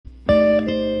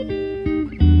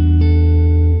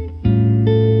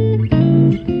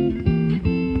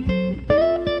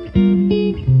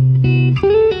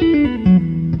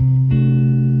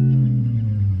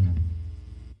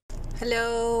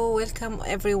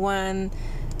everyone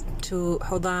to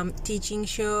Hodam Teaching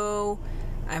Show.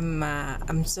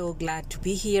 I'm so glad to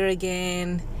be here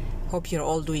again. Hope you're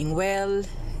all doing well.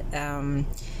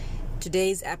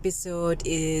 Today's episode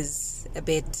is a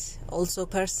bit also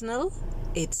personal.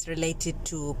 It's related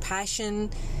to passion,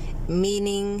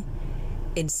 meaning,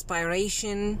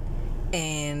 inspiration,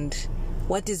 and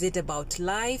what is it about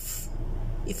life.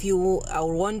 If you are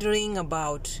wondering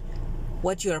about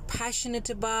what you're passionate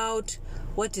about,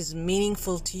 what is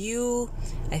meaningful to you,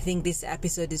 I think this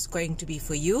episode is going to be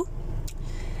for you.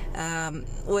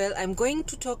 Well, I'm going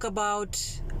to talk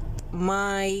about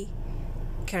my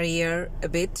career a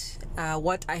bit,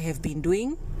 what I have been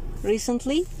doing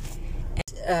recently,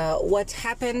 and what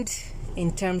happened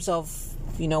in terms of,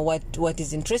 what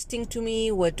is interesting to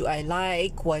me, what do I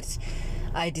like, what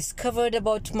I discovered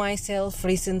about myself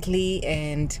recently,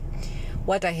 and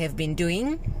what I have been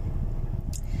doing.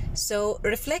 So,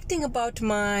 reflecting about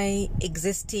my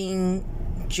existing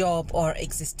job or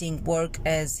existing work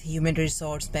as human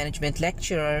resource management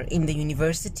lecturer in the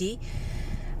university,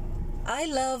 I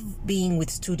love being with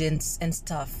students and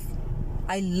staff.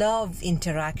 I love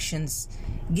interactions,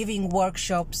 giving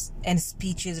workshops and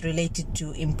speeches related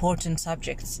to important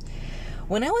subjects.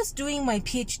 When I was doing my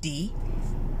PhD,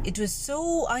 it was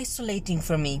so isolating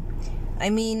for me. I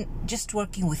mean, just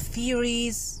working with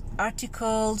theories,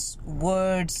 articles,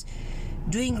 words,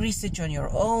 doing research on your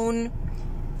own,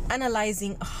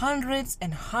 analyzing hundreds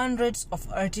and hundreds of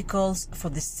articles for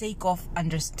the sake of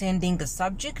understanding the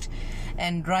subject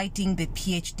and writing the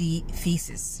PhD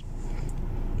thesis.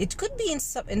 It could be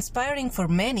inspiring for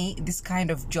many, this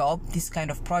kind of job, this kind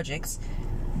of projects,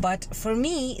 but for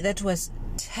me, that was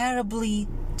terribly,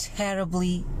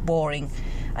 terribly boring.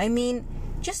 I mean,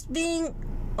 just being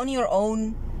on your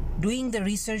own, doing the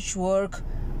research work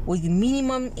with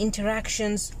minimum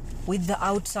interactions with the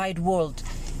outside world.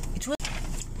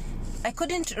 I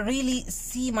couldn't really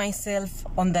see myself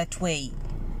on that way.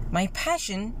 My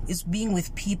passion is being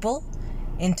with people,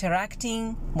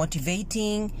 interacting,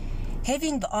 motivating,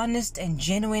 having the honest and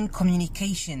genuine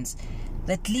communications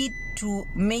that lead to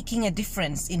making a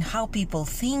difference in how people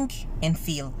think and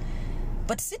feel.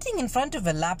 But sitting in front of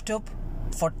a laptop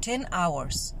for 10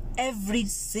 hours every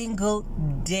single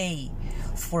day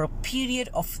for a period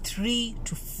of 3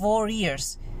 to 4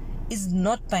 years is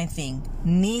not my thing,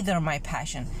 neither my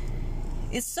passion.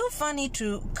 It's so funny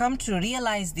to come to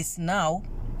realize this now.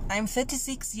 I'm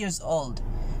 36 years old,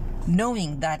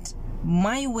 knowing that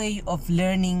my way of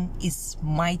learning is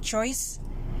my choice.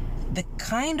 The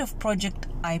kind of project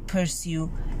I pursue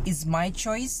is my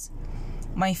choice.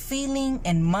 My feeling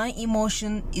and my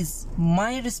emotion is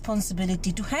my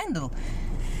responsibility to handle.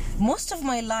 Most of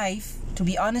my life, to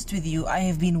be honest with you, I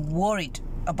have been worried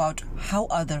about how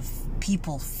other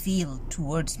people feel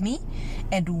towards me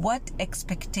and what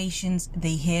expectations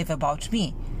they have about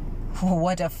me.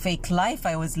 What a fake life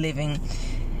I was living.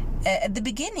 At the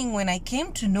beginning, when I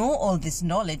came to know all this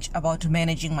knowledge about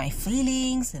managing my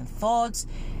feelings and thoughts,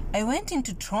 I went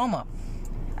into trauma.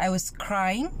 I was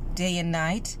crying day and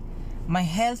night. My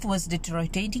health was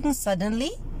deteriorating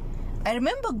suddenly. I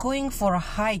remember going for a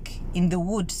hike in the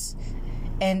woods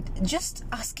and just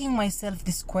asking myself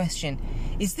this question: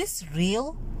 is this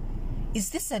real?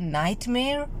 Is this a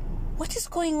nightmare? What is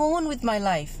going on with my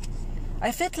life?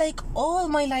 I felt like all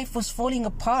my life was falling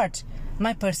apart.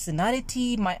 My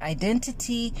personality, my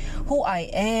identity, who I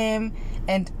am,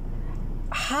 and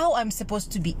how I'm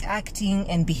supposed to be acting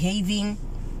and behaving.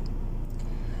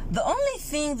 The only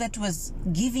thing that was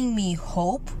giving me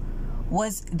hope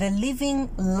was the living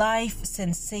life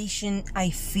sensation I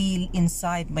feel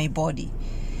inside my body.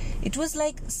 It was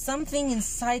like something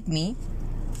inside me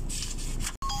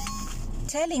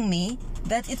telling me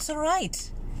that it's all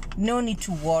right, no need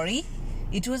to worry.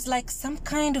 It was like some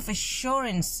kind of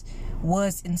assurance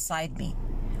was inside me.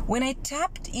 When I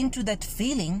tapped into that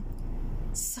feeling,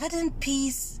 sudden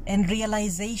peace and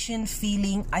realization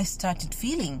feeling I started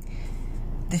feeling.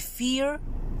 The fear,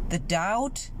 the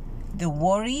doubt, the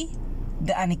worry,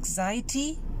 the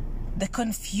anxiety, the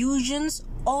confusions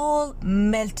all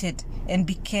melted and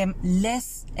became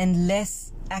less and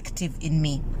less active in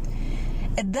me.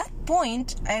 At that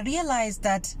point, I realized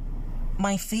that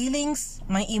my feelings,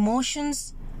 my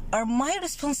emotions are my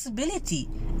responsibility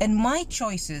and my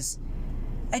choices.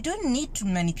 I don't need to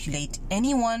manipulate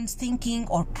anyone's thinking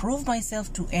or prove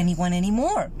myself to anyone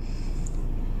anymore.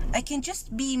 I can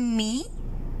just be me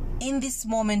in this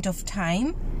moment of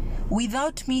time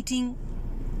without meeting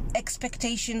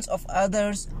expectations of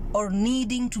others or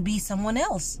needing to be someone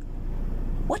else.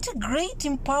 What a great,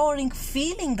 empowering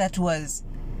feeling that was.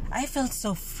 I felt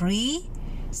so free,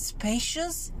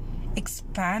 spacious,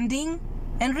 expanding,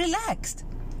 and relaxed.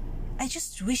 I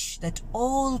just wish that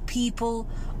all people,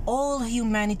 all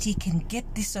humanity can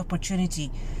get this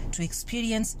opportunity to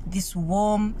experience this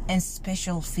warm and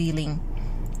special feeling.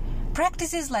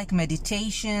 Practices like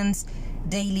meditations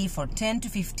daily for 10 to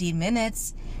 15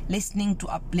 minutes, listening to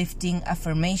uplifting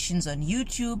affirmations on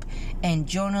YouTube, and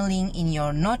journaling in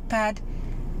your notepad.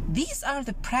 These are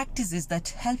the practices that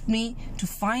help me to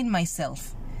find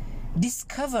myself,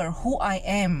 discover who I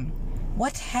am,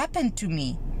 what happened to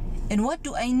me, and what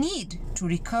do I need to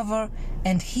recover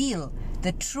and heal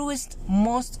the truest,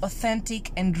 most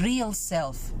authentic and real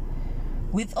self.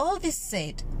 With all this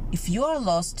said, if you are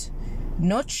lost,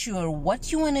 not sure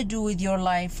what you want to do with your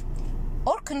life,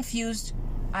 or confused,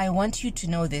 I want you to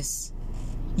know this.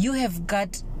 You have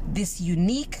got this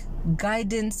unique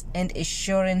guidance and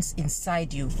assurance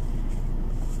inside you.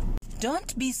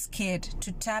 Don't be scared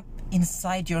to tap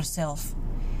inside yourself.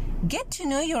 Get to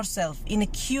know yourself in a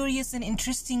curious and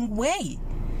interesting way.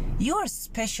 You are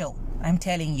special, I'm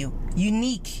telling you,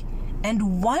 unique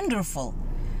and wonderful.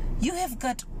 You have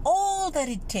got all that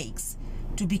it takes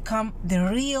to become the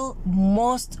real,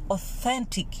 most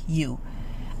authentic you.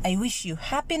 I wish you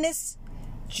happiness,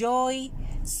 joy,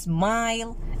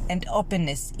 smile, and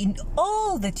openness in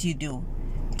all that you do.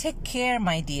 Take care,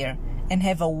 my dear, and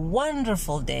have a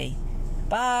wonderful day.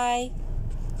 Bye.